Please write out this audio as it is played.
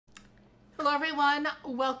Hello everyone,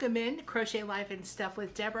 welcome in Crochet Life and Stuff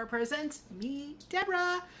with Deborah presents me,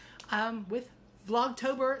 Deborah, with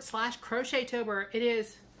Vlogtober / Crochettober.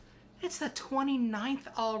 It's the 29th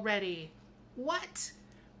already. What?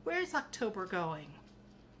 Where's October going?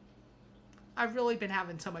 I've really been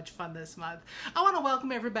having so much fun this month. I want to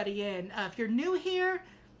welcome everybody in. If you're new here,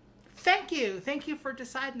 thank you. Thank you for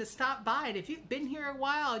deciding to stop by. And if you've been here a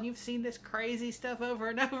while and you've seen this crazy stuff over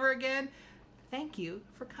and over again, thank you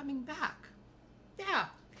for coming back. Yeah.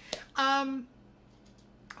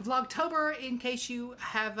 Vlogtober, in case you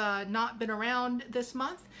have not been around this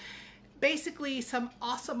month, basically some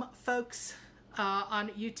awesome folks on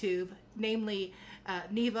YouTube, namely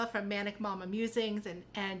Neva from Manic Mama Musings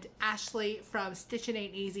and Ashley from Stitchin'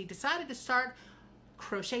 Ain't Easy, decided to start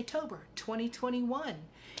Crochettober 2021.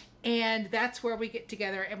 And that's where we get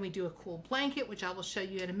together and we do a cool blanket, which I will show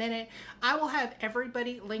you in a minute. I will have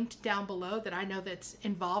everybody linked down below that I know that's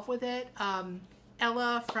involved with it.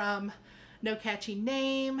 Ella from No Catchy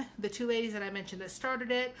Name, the two ladies that I mentioned that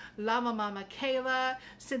started it, Llama Mama Kayla,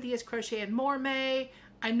 Cynthia's Crochet and Mormay.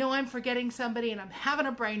 I know I'm forgetting somebody and I'm having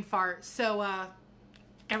a brain fart, so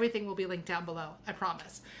everything will be linked down below, I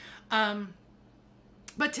promise.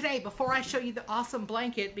 But today, before I show you the awesome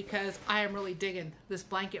blanket, because I am really digging this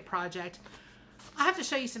blanket project, I have to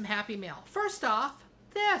show you some happy mail. First off,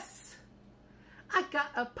 this. I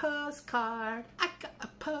got a postcard. I got a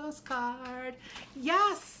postcard.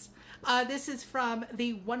 Yes. This is from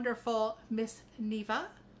the wonderful Miss Neva.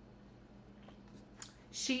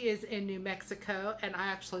 She is in New Mexico, and I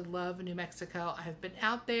actually love New Mexico. I have been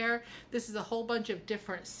out there. This is a whole bunch of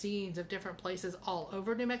different scenes of different places all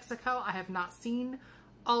over New Mexico. I have not seen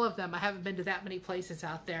all of them. I haven't been to that many places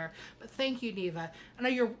out there. But thank you, Neva. I know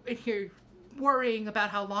you're in here worrying about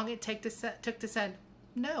how long it took to send.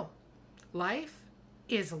 No. Life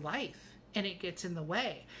is life, and it gets in the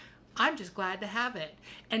way. I'm just glad to have it.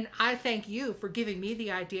 And I thank you for giving me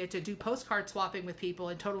the idea to do postcard swapping with people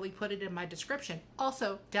and totally put it in my description.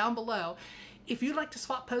 Also, down below, if you'd like to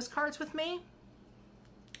swap postcards with me,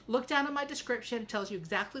 look down in my description. It tells you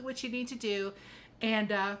exactly what you need to do,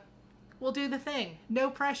 and we'll do the thing. No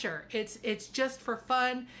pressure. It's just for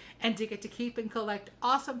fun and to get to keep and collect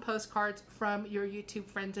awesome postcards from your YouTube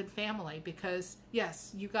friends and family, because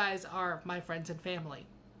yes, you guys are my friends and family,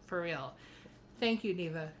 for real. Thank you,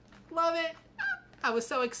 Neva. Love it. I was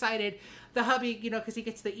so excited. The hubby, you know, because he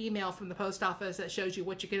gets the email from the post office that shows you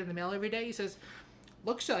what you get in the mail every day. He says,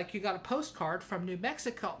 looks like you got a postcard from New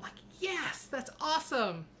Mexico. I'm like, yes, that's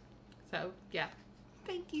awesome. So yeah,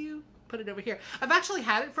 thank you. Put it over here. I've actually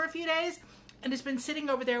had it for a few days, and it's been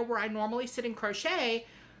sitting over there where I normally sit and crochet,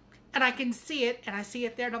 and I can see it, and I see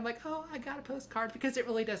it there, and I'm like, oh, I got a postcard, because it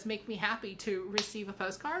really does make me happy to receive a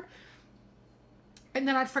postcard. And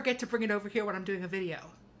then I'd forget to bring it over here when I'm doing a video,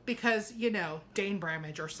 because, you know, Dane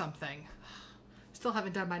Bramage or something. Still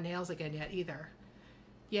haven't done my nails again yet either.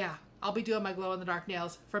 Yeah, I'll be doing my glow-in-the-dark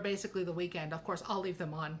nails for basically the weekend. Of course, I'll leave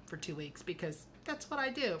them on for 2 weeks, because that's what I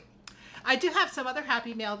do. I do have some other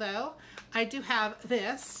happy mail, though. I do have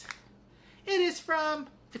this. It is from,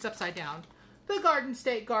 it's upside down, the Garden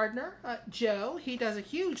State Gardener, Joe. He does a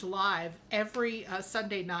huge live every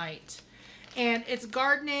Sunday night. And it's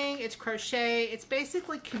gardening, it's crochet, it's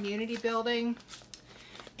basically community building.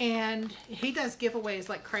 And he does giveaways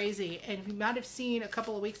like crazy. And you might have seen a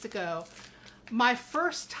couple of weeks ago, my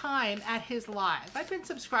first time at his live. I've been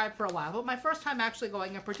subscribed for a while, but my first time actually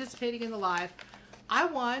going and participating in the live, I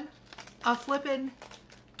won a flippin'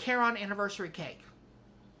 Caron anniversary cake.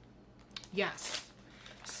 Yes.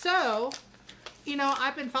 So, you know,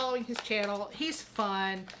 I've been following his channel. He's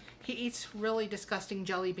fun. He eats really disgusting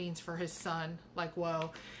jelly beans for his son. Like,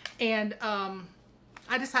 whoa. And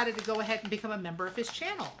I decided to go ahead and become a member of his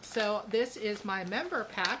channel. So this is my member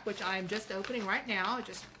pack, which I'm just opening right now.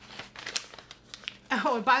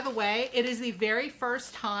 Oh, and by the way, it is the very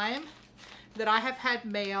first time that I have had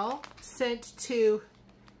mail sent to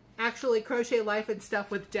actually Crochet Life and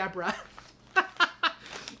Stuff with Deborah.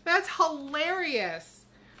 That's hilarious.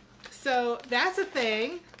 So that's a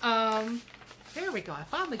thing. There we go. I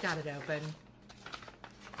finally got it open.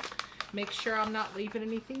 Make sure I'm not leaving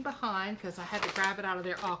anything behind, because I had to grab it out of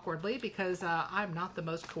there awkwardly, because I'm not the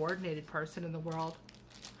most coordinated person in the world.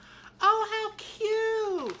 Oh, how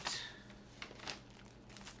cute.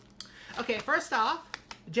 Okay, first off,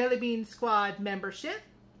 Jelly Bean Squad membership.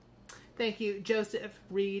 Thank you, Joseph,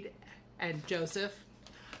 Reed, and Joseph.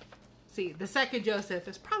 See, the second Joseph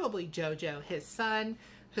is probably Jojo, his son,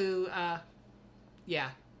 who, yeah,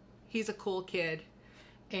 he's a cool kid.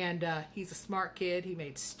 And he's a smart kid. He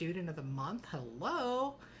made Student of the Month.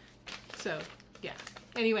 Hello. So, yeah.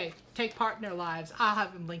 Anyway, take part in their lives. I'll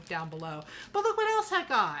have them linked down below. But look what else I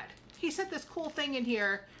got. He sent this cool thing in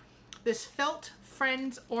here. This felt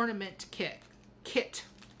Friends ornament kit.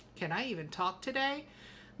 Can I even talk today?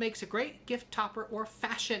 Makes a great gift topper or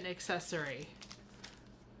fashion accessory.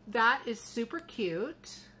 That is super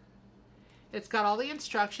cute. It's got all the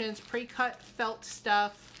instructions, pre-cut felt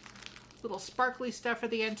stuff, little sparkly stuff for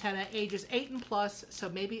the antenna, ages 8 and plus, so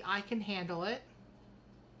maybe I can handle it.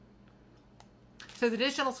 Says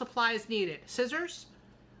additional supplies needed. Scissors,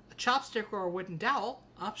 a chopstick or a wooden dowel,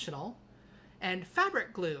 optional, and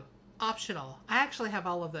fabric glue, optional. I actually have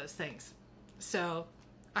all of those things. So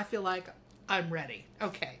I feel like I'm ready.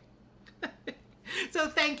 Okay. So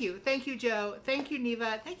thank you. Thank you, Joe. Thank you,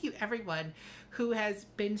 Neva. Thank you, everyone who has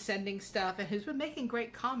been sending stuff and who's been making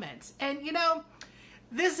great comments. And, you know,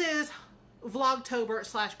 this is Vlogtober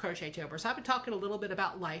 / Crochettober. So I've been talking a little bit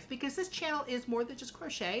about life because this channel is more than just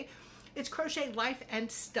crochet. It's crochet life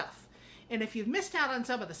and stuff. And if you've missed out on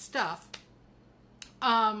some of the stuff,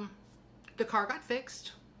 the car got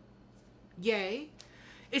fixed. Yay.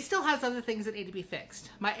 It still has other things that need to be fixed.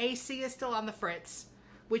 My AC is still on the fritz,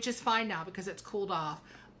 which is fine now because it's cooled off.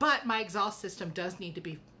 But my exhaust system does need to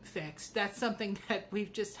be fixed. That's something that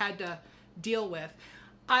we've just had to deal with.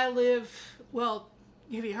 I live, well,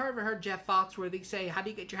 have you ever heard Jeff Foxworthy say, how do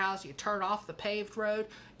you get your house? You turn off the paved road.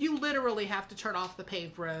 You literally have to turn off the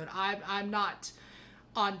paved road. I'm not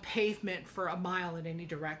on pavement for a mile in any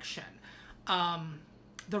direction.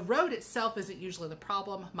 The road itself isn't usually the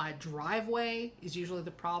problem. My driveway is usually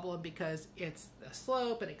the problem because it's a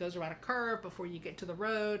slope and it goes around a curve before you get to the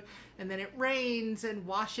road, and then it rains and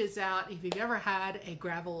washes out. If you've ever had a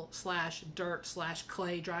gravel / dirt /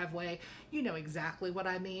 clay driveway, you know exactly what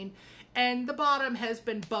I mean. And the bottom has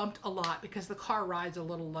been bumped a lot because the car rides a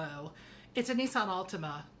little low. It's a Nissan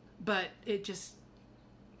Altima, but it just,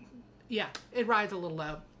 yeah, it rides a little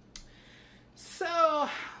low. So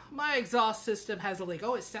my exhaust system has a leak.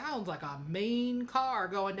 Oh, it sounds like a mean car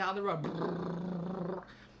going down the road.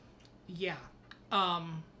 Yeah.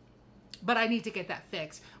 But I need to get that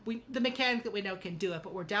fixed. The mechanic that we know can do it,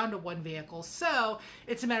 but we're down to one vehicle. So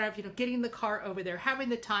it's a matter of, you know, getting the car over there, having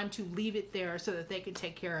the time to leave it there so that they can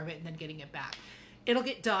take care of it and then getting it back. It'll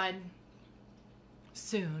get done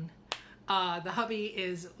soon. The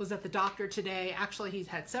hubby was at the doctor today. Actually, he's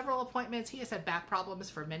had several appointments. He has had back problems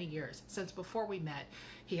for many years. Since before we met,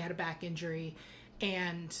 he had a back injury.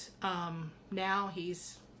 And now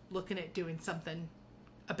he's looking at doing something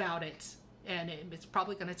about it. And it's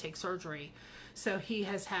probably going to take surgery. So he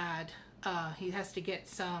has had, he had to get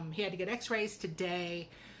x-rays today.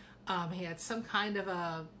 He had some kind of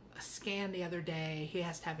a scan the other day. He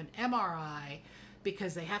has to have an MRI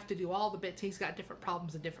because they have to do all the bits. He's got different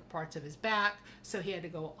problems in different parts of his back. So he had to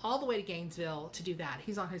go all the way to Gainesville to do that.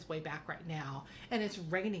 He's on his way back right now. And it's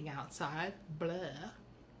raining outside. Blah.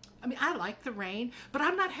 I mean, I like the rain, but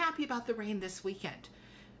I'm not happy about the rain this weekend.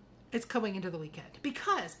 It's coming into the weekend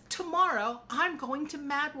because tomorrow I'm going to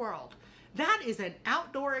Mad World. That is an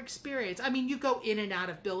outdoor experience. I mean, you go in and out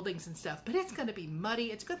of buildings and stuff, but it's going to be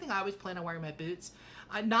muddy. It's a good thing I always plan on wearing my boots.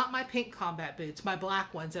 Not my pink combat boots, my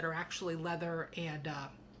black ones that are actually leather and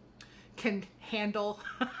can handle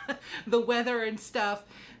the weather and stuff,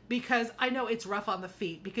 because I know it's rough on the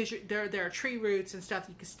feet because there are tree roots and stuff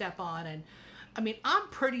you can step on. And I mean, I'm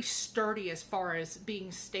pretty sturdy as far as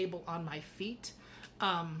being stable on my feet.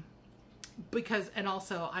 And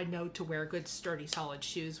also I know to wear good sturdy solid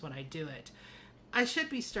shoes when I do it. I should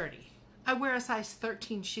be sturdy. I wear a size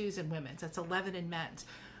 13 shoes in women's. That's 11 in men's.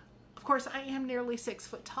 Of course, I am nearly 6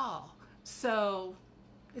 foot tall, so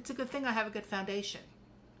it's a good thing I have a good foundation.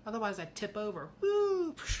 Otherwise I'd tip over.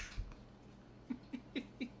 Woo!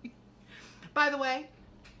 By the way,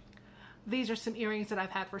 these are some earrings that I've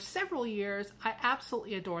had for several years. I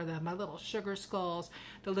absolutely adore them. My little sugar skulls,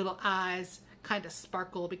 the little eyes kind of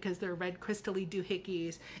sparkle because they're red crystally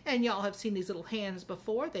doohickeys. And y'all have seen these little hands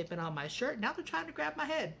before. They've been on my shirt. Now they're trying to grab my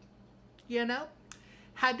head. You know?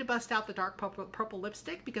 Had to bust out the dark purple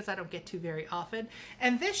lipstick because I don't get to very often.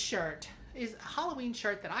 And this shirt is a Halloween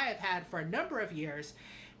shirt that I have had for a number of years.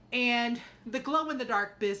 And the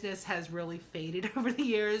glow-in-the-dark business has really faded over the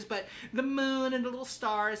years, but the moon and the little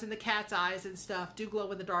stars and the cat's eyes and stuff do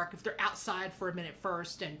glow in the dark if they're outside for a minute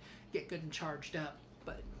first and get good and charged up.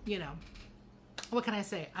 But, you know, what can I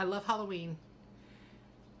say? I love Halloween.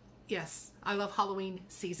 Yes, I love Halloween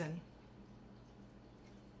season.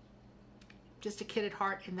 Just a kid at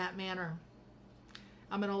heart in that manner.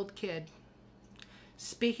 I'm an old kid.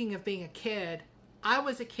 Speaking of being a kid, I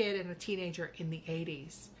was a kid and a teenager in the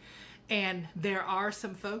 80s. And there are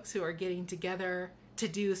some folks who are getting together to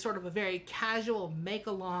do sort of a very casual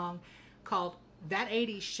make-along called that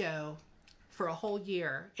 80s show for a whole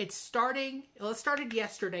year. It's starting, well, it started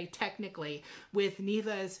yesterday technically with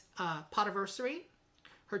Neva's potiversary,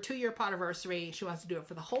 her 2-year potiversary. She wants to do it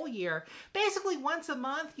for the whole year. Basically, once a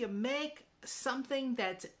month, you make something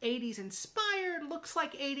that's 80s inspired, looks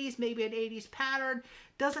like 80s, maybe an 80s pattern.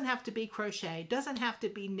 Doesn't have to be crochet, doesn't have to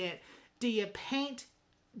be knit. Do you paint?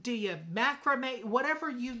 Do you macrame? Whatever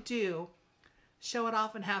you do, show it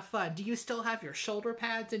off and have fun. Do you still have your shoulder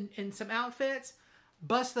pads in some outfits?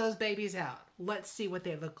 Bust those babies out. Let's see what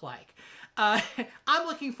they look like. I'm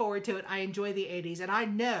looking forward to it. I enjoy the 80s, and I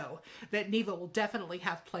know that Neva will definitely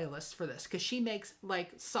have playlists for this because she makes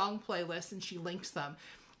like song playlists and she links them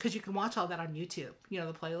because you can watch all that on YouTube, you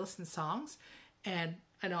know, the playlists and songs, and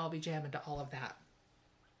I know I'll be jamming to all of that.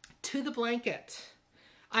 To the blanket.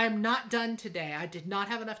 I am not done today. I did not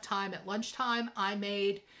have enough time at lunchtime. I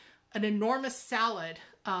made an enormous salad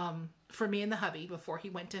for me and the hubby before he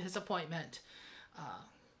went to his appointment.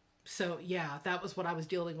 So yeah, that was what I was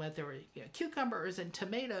dealing with. There were, you know, cucumbers and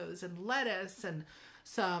tomatoes and lettuce and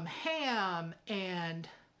some ham and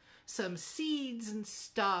some seeds and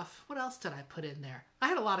stuff. What else did I put in there? I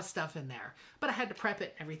had a lot of stuff in there, but I had to prep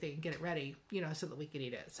it and everything and get it ready, you know, so that we could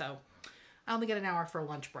eat it. So I only get an hour for a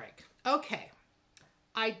lunch break. Okay.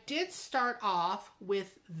 I did start off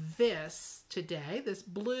with this today, this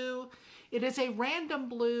blue. It is a random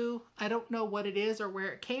blue. I don't know what it is or where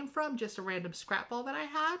it came from, just a random scrap ball that I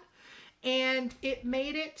had. And it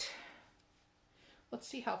made it, let's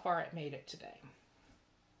see how far it made it today.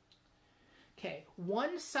 Okay,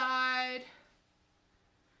 one side,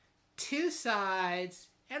 two sides,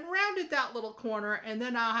 and rounded that little corner. And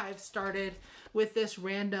then I've started with this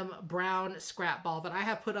random brown scrap ball that I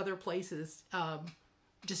have put other places,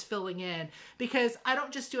 just filling in, because I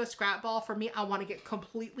don't just do a scrap ball. For me, I want to get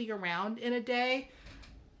completely around in a day.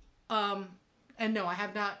 And no, I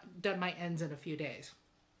have not done my ends in a few days.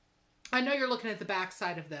 I know you're looking at the back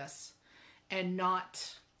side of this and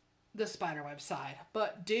not the spiderweb side,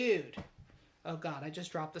 but dude, oh God, I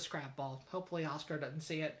just dropped the scrap ball. Hopefully Oscar doesn't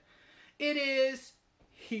see it. It is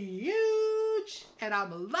huge and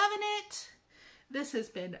I'm loving it. This has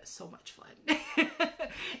been so much fun.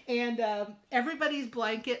 And everybody's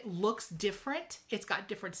blanket looks different. It's got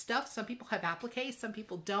different stuff. Some people have appliques, some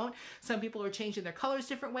people don't. Some people are changing their colors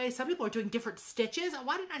different ways. Some people are doing different stitches.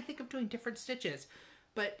 Why didn't I think of doing different stitches?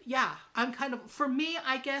 But yeah, I'm kind of, for me,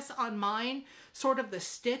 I guess on mine, sort of the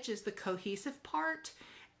stitch is the cohesive part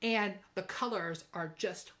and the colors are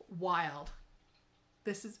just wild.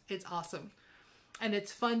 It's awesome. And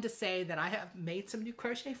it's fun to say that I have made some new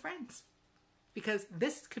crochet friends, because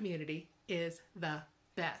this community is the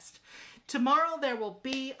best. Tomorrow there will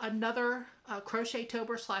be another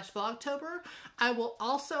Crochet-tober / Vlogtober. I will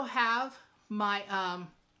also have my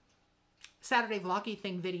Saturday vloggy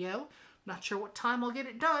thing video. Not sure what time I'll get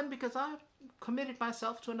it done because I committed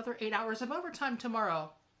myself to another 8 hours of overtime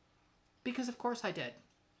tomorrow. Because of course I did.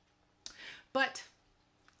 But,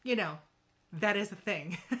 you know, that is the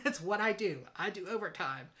thing. It's what I do. I do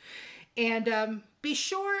overtime. And be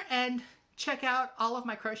sure and check out all of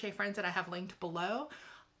my crochet friends that I have linked below.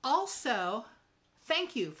 Also,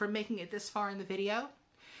 thank you for making it this far in the video.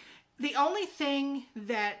 The only thing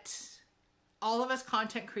that all of us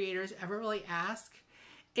content creators ever really ask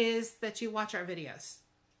is that you watch our videos.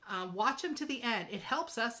 Watch them to the end. It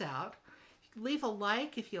helps us out. Leave a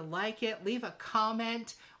like if you like it. Leave a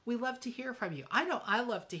comment. We love to hear from you. I know I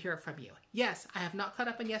love to hear from you. Yes, I have not caught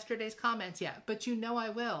up on yesterday's comments yet, but you know I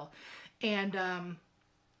will. And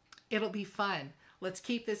it'll be fun. Let's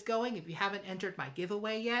keep this going. If you haven't entered my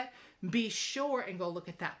giveaway yet, be sure and go look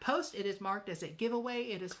at that post. It is marked as a giveaway.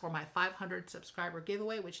 It is for my 500 subscriber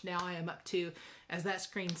giveaway, which now I am up to, as that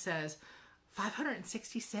screen says,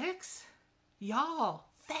 566? Y'all,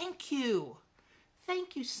 thank you.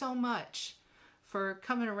 Thank you so much for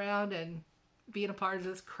coming around and being a part of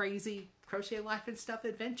this crazy crochet life and stuff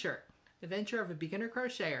adventure. Adventure of a beginner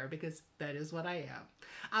crocheter, because that is what I am.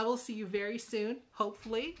 I will see you very soon,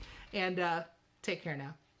 hopefully, and take care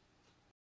now.